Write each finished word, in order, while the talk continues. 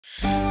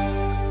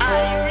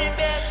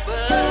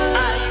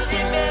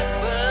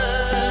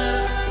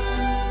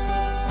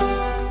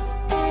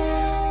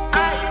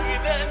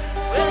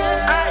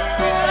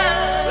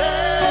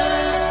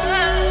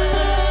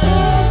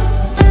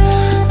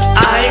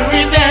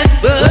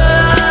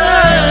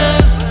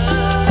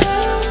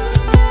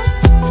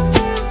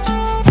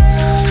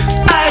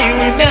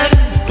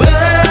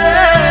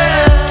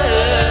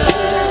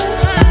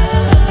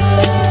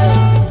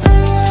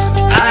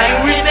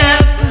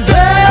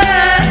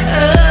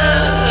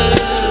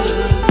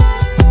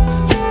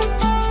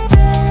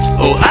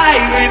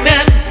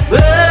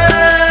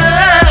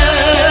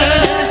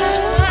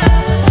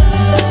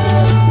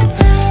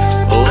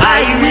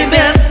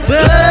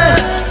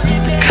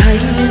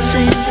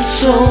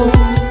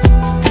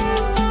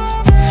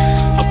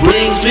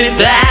pulls me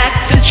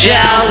back to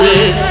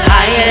childhood,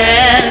 hide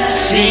and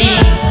seek.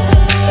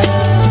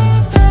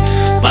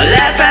 My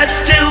life I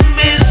still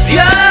miss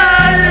your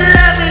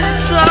loving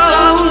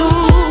soul.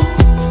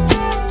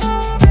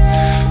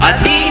 I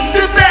need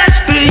the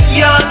best, but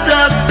you're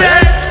the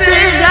best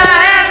that I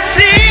have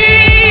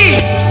seen.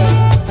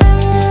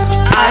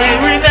 I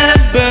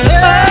remember,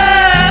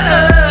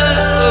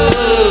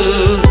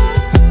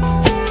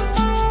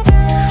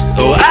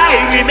 oh I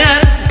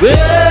remember.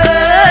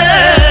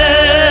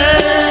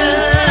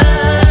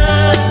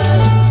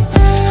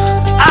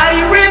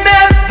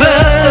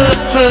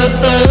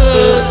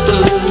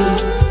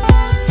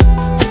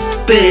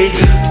 Babe,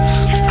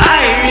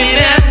 I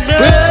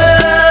remember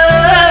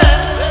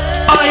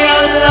all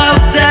your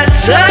love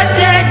that's so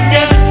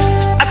tender.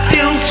 I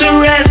feel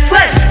so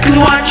restless, could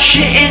watch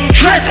your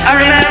interest. I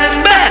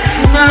remember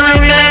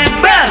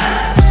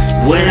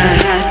when I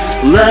had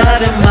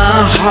love in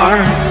my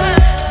heart.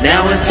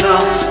 Now it's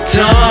all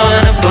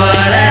torn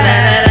apart.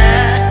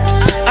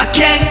 I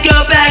can't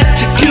go back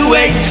to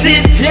Kuwait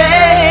City,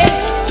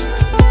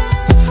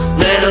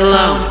 let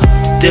alone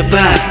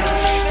Dubai,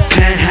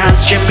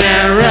 penthouse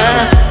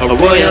Jumeirah, or a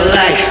royal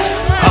life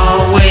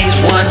always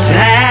once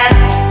had.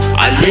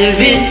 I live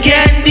in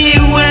Candy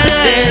where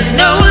there's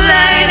no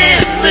light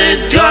in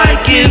the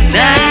dark of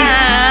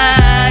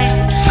night.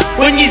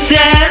 When you said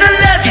I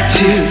love you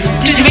too,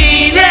 did you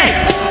mean it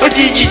or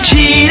did you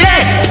cheat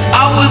it?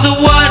 I was the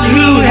one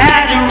who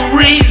had a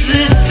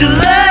reason to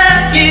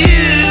love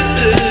you,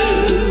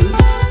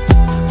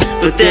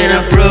 but then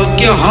I broke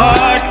your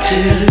heart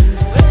too.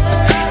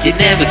 You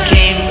never came